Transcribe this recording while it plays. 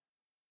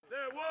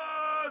There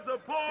was a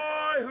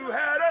boy who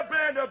had a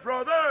band of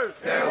brothers.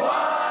 There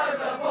was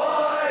a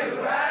boy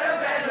who had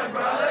a band of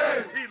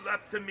brothers. He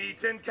left to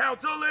meet in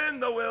council in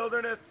the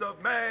wilderness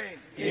of Maine.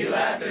 He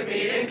left to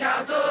meet in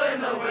council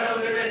in the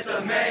wilderness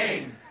of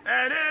Maine.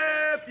 And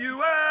if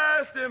you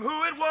asked him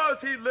who it was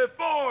he lived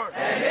for,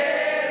 And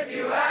if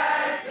you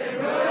asked him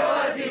who it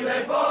was he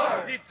lived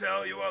for, he'd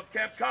tell you of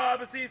Camp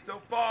Cobbossee so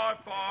far,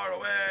 far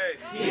away.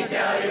 he'd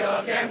tell you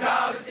of Camp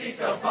Cobbossee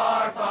so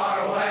far,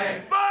 far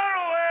away. Far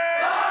away!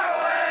 Far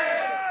away!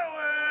 Far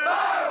away!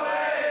 Far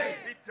away!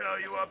 He'd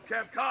tell you of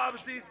Camp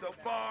Cobbossee so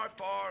far,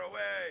 far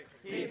away.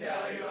 He'd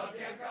tell you of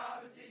Camp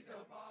Cobbossee so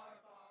far,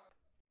 far.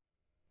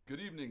 Good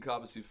evening,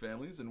 Cobbossee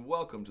families, and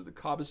welcome to the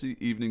Cobbossee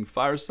Evening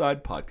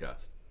Fireside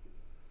Podcast.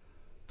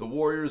 The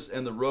Warriors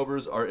and the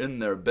Rovers are in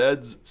their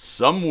beds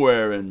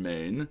somewhere in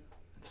Maine.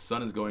 The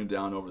sun is going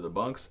down over the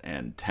bunks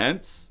and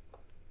tents,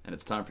 and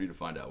it's time for you to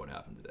find out what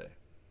happened today.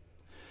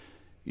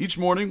 Each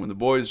morning, when the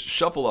boys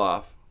shuffle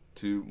off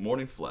to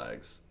morning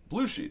flags,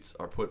 blue sheets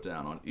are put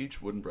down on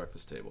each wooden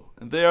breakfast table,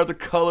 and they are the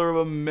color of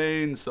a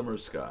Maine summer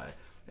sky,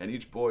 and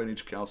each boy and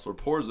each counselor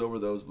pores over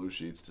those blue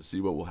sheets to see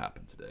what will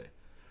happen today.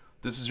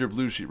 This is your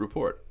Blue Sheet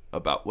Report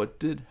about what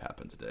did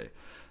happen today.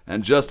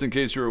 And just in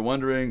case you were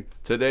wondering,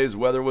 today's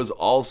weather was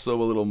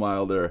also a little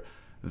milder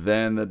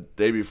than the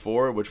day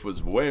before, which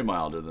was way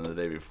milder than the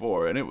day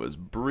before. And it was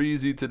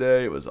breezy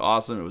today. It was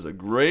awesome. It was a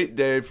great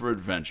day for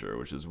adventure,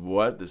 which is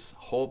what this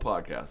whole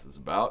podcast is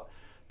about.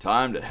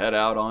 Time to head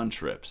out on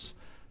trips.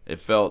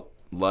 It felt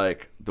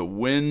like the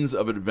winds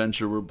of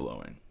adventure were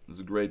blowing. It was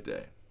a great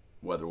day,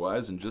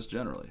 weather-wise and just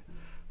generally.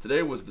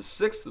 Today was the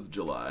 6th of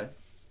July.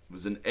 It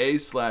was an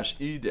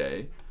A/E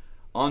day.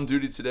 On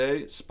duty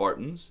today,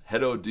 Spartans.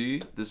 Head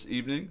OD this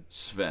evening,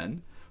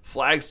 Sven.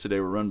 Flags today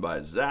were run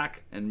by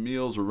Zach, and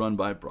meals were run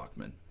by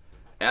Brockman.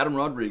 Adam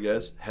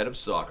Rodriguez, head of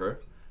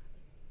soccer,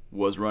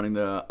 was running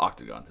the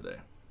Octagon today.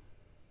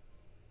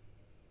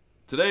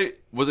 Today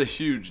was a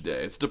huge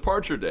day. It's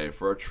departure day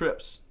for our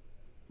trips.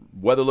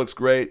 Weather looks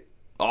great.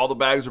 All the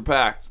bags are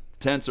packed. The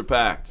tents are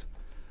packed.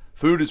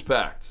 Food is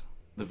packed.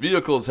 The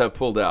vehicles have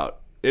pulled out.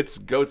 It's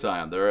go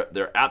time.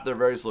 They're at their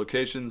various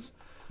locations.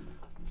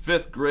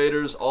 Fifth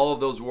graders, all of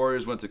those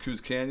Warriors went to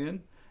Coos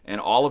Canyon,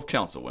 and all of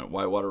council went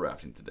whitewater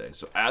rafting today.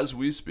 So as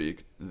we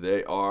speak,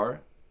 they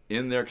are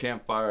in their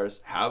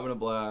campfires, having a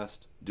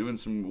blast, doing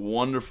some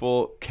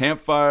wonderful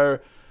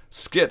campfire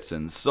skits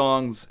and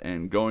songs,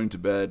 and going to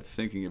bed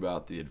thinking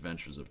about the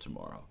adventures of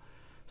tomorrow.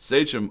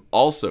 Sachem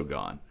also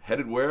gone.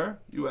 Headed where,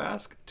 you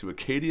ask? To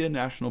Acadia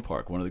National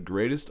Park, one of the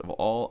greatest of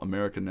all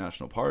American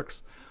national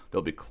parks.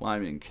 They'll be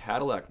climbing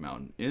Cadillac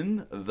Mountain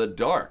in the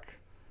dark.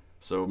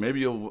 So maybe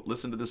you'll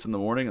listen to this in the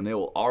morning and they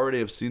will already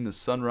have seen the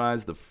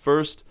sunrise. The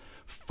first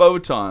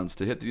photons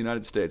to hit the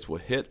United States will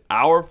hit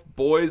our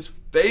boys'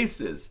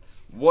 faces.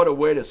 What a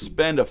way to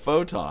spend a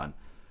photon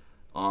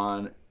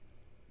on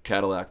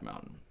Cadillac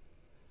Mountain.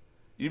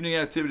 Evening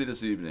activity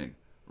this evening.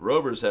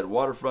 Rovers had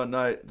waterfront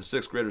night, the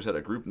 6th graders had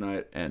a group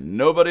night, and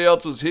nobody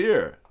else was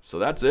here. So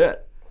that's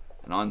it.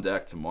 And on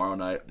deck tomorrow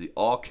night, the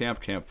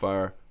all-camp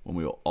campfire, when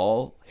we will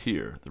all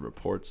hear the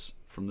reports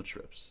from the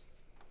trips.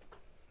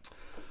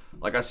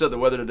 Like I said, the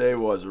weather today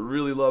was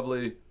really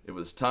lovely. It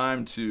was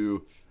time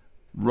to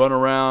run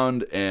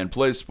around and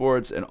play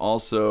sports and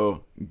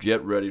also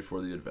get ready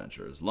for the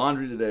adventures.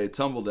 Laundry today,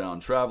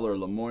 Tumbledown, Traveler,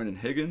 Lemoyne, and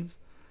Higgins.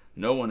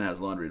 No one has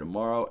laundry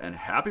tomorrow. And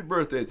happy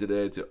birthday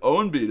today to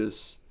Owen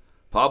Beatus,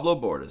 Pablo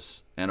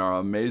Bordas, and our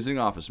amazing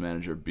office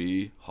manager,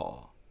 B.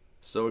 Hall.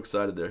 So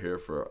excited they're here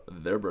for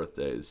their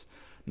birthdays.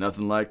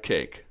 Nothing like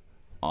cake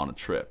on a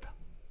trip.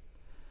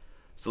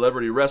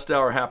 Celebrity Rest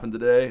Hour happened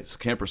today.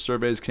 Camper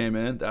surveys came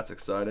in. That's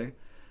exciting.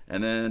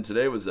 And then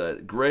today was a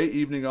great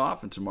evening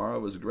off, and tomorrow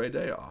was a great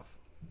day off.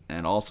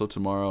 And also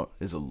tomorrow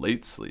is a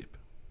late sleep.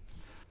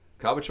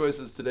 Cobba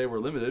choices today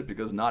were limited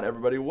because not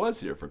everybody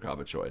was here for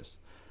Cobba Choice.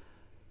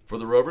 For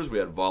the Rovers, we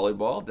had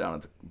volleyball down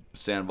at the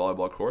sand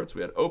volleyball courts.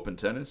 We had open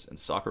tennis and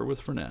soccer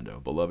with Fernando,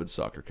 beloved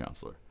soccer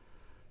counselor.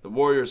 The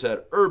Warriors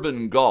had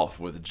urban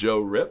golf with Joe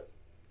Rip.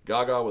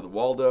 Gaga with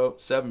Waldo,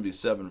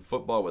 7v7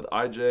 football with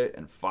IJ,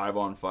 and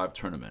 5-on-5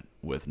 tournament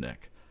with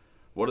Nick.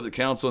 What did the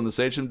council and the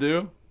Sachem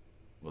do?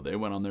 Well, they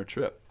went on their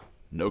trip.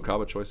 No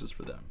Cobba choices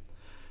for them.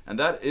 And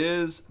that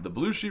is the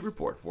Blue Sheet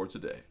Report for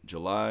today,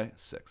 July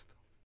 6th.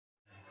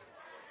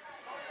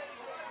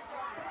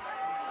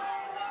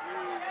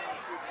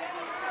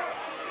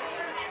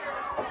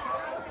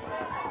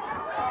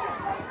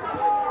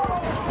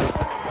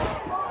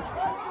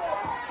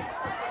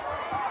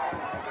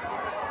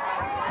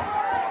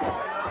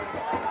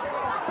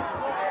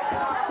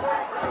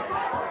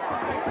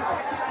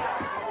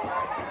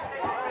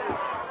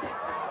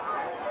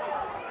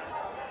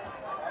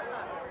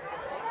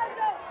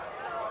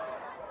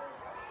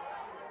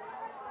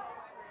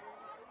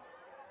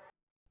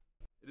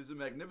 It is a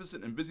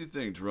magnificent and busy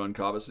thing to run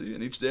Cobbossee,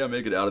 and each day I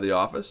make it out of the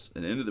office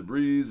and into the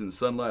breeze and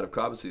sunlight of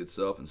Cobbossee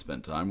itself and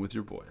spend time with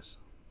your boys.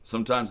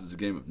 Sometimes it's a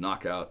game of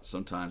knockout,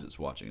 sometimes it's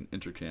watching an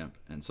intercamp,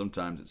 and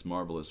sometimes it's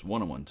marvelous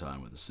one-on-one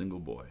time with a single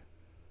boy.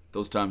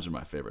 Those times are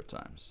my favorite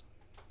times.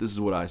 This is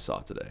what I saw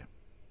today.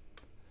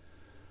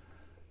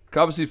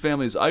 Cobbossee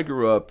families, I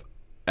grew up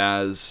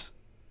as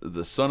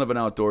the son of an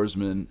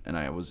outdoorsman, and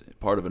I was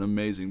part of an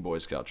amazing Boy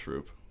Scout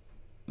troop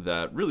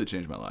that really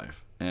changed my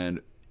life.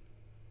 And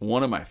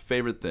one of my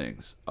favorite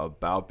things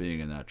about being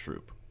in that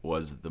troop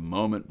was the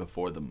moment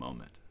before the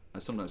moment. I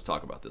sometimes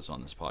talk about this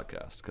on this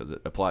podcast because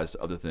it applies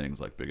to other things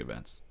like big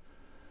events.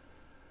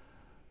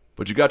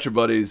 But you got your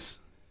buddies,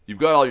 you've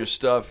got all your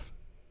stuff,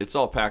 it's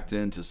all packed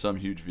into some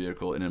huge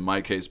vehicle. And in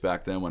my case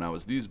back then, when I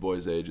was these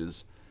boys'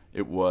 ages,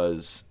 it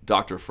was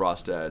Dr.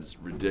 Frostad's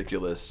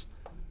ridiculous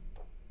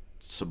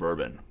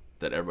Suburban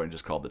that everybody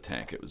just called the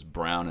tank. It was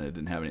brown and it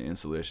didn't have any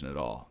insulation at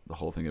all. The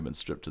whole thing had been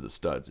stripped to the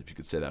studs, if you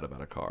could say that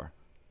about a car,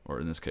 or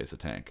in this case, a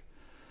tank.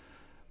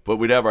 But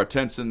we'd have our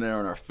tents in there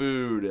and our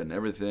food and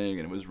everything,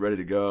 and it was ready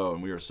to go,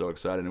 and we were so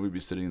excited, and we'd be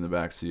sitting in the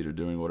back seat or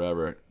doing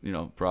whatever,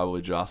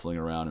 probably jostling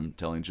around and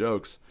telling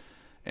jokes.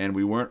 And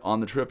we weren't on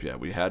the trip yet.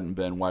 We hadn't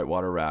been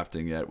whitewater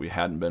rafting yet. We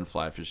hadn't been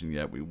fly fishing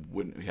yet. We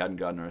hadn't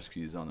gotten our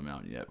skis on the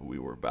mountain yet, but we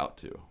were about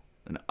to.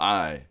 And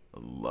I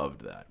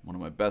loved that. One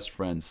of my best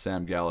friends,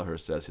 Sam Gallagher,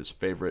 says his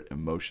favorite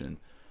emotion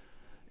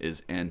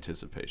is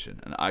anticipation.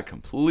 And I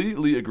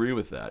completely agree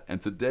with that.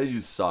 And today you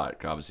saw it,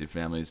 Cobbossee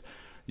families.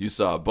 You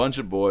saw a bunch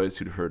of boys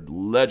who'd heard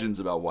legends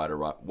about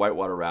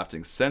whitewater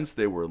rafting since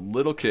they were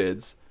little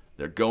kids.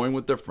 They're going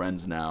with their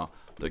friends now.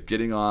 They're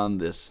getting on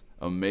this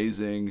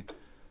amazing,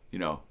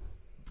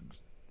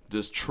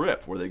 this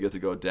trip where they get to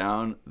go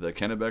down the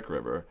Kennebec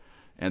River.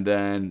 And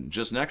then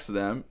just next to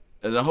them,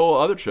 and the whole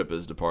other trip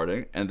is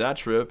departing, and that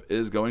trip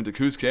is going to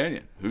Coos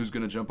Canyon. Who's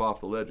going to jump off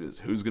the ledges?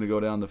 Who's going to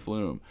go down the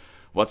flume?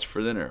 What's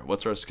for dinner?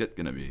 What's our skit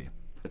going to be?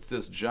 It's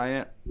this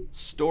giant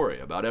story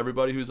about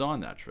everybody who's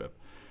on that trip.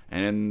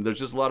 And there's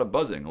just a lot of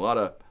buzzing, a lot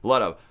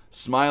of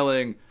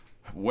smiling,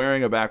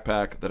 wearing a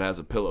backpack that has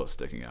a pillow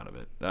sticking out of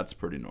it. That's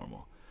pretty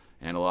normal.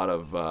 And a lot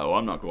of,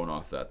 I'm not going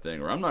off that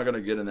thing, or I'm not going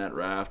to get in that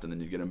raft, and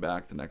then you get him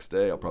back the next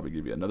day. I'll probably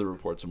give you another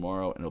report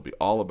tomorrow, and it'll be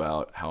all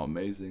about how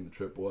amazing the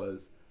trip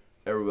was.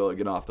 Everybody will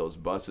get off those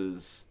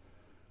buses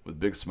with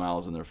big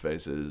smiles on their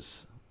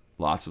faces.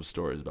 Lots of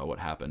stories about what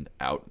happened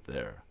out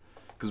there.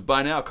 Because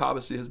by now,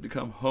 Cobbossee has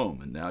become home,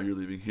 and now you're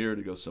leaving here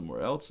to go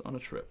somewhere else on a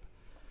trip.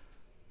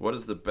 What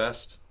is the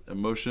best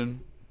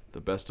emotion? The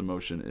best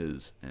emotion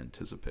is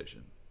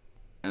anticipation.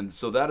 And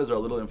so that is our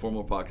little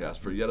informal podcast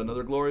for yet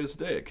another glorious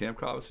day at Camp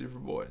Cobbossee for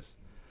Boys.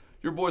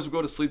 Your boys will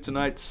go to sleep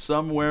tonight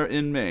somewhere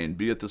in Maine,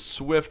 be it the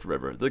Swift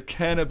River, the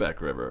Kennebec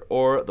River,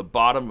 or the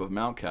bottom of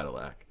Mount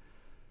Cadillac,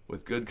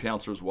 with good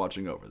counselors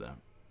watching over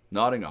them,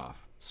 nodding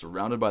off,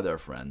 surrounded by their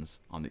friends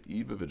on the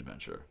eve of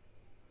adventure.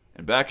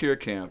 And back here at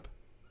camp,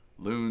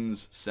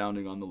 loons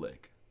sounding on the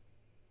lake.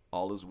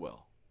 All is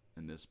well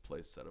in this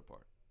place set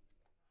apart.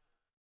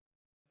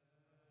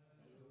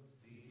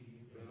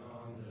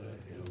 On the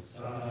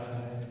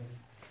hillside,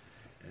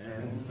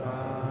 and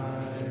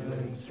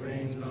silence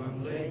reigns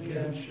on lake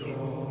and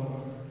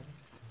shore.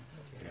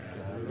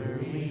 Gather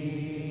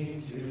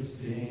we to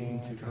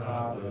sing to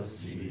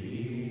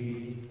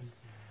Cobbossee,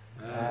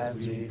 as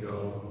we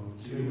go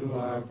to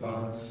our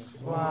bunks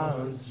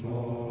once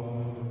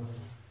more.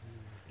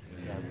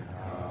 Dear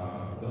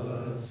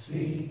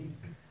Cobbossee,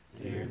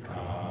 dear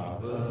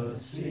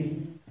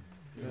Cobbossee,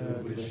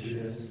 good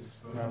wishes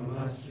from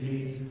us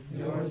be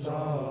yours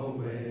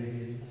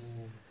always,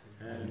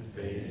 and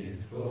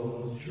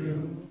faithful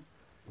true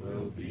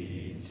will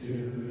be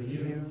to